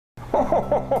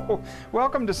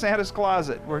Welcome to Santa's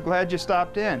Closet. We're glad you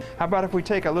stopped in. How about if we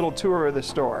take a little tour of the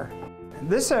store?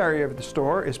 This area of the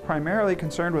store is primarily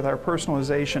concerned with our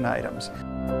personalization items.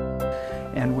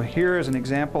 And here is an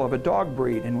example of a dog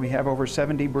breed, and we have over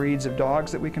 70 breeds of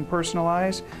dogs that we can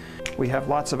personalize. We have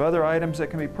lots of other items that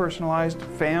can be personalized,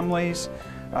 families,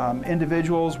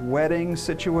 individuals, weddings,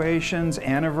 situations,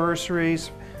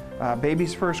 anniversaries,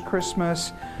 baby's first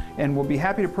Christmas, and we'll be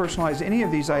happy to personalize any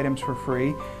of these items for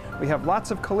free. We have lots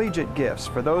of collegiate gifts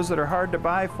for those that are hard to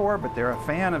buy for, but they're a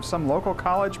fan of some local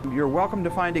college. You're welcome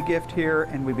to find a gift here,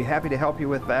 and we'd be happy to help you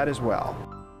with that as well.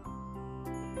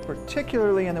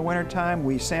 Particularly in the wintertime,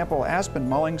 we sample aspen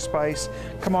mulling spice.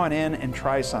 Come on in and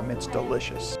try some. It's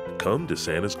delicious. Come to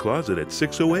Santa's Closet at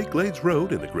 608 Glades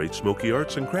Road in the Great Smoky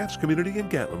Arts and Crafts community in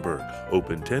Gatlinburg.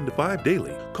 Open 10 to 5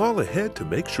 daily. Call ahead to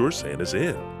make sure Santa's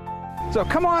in. So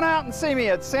come on out and see me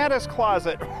at Santa's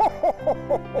Closet.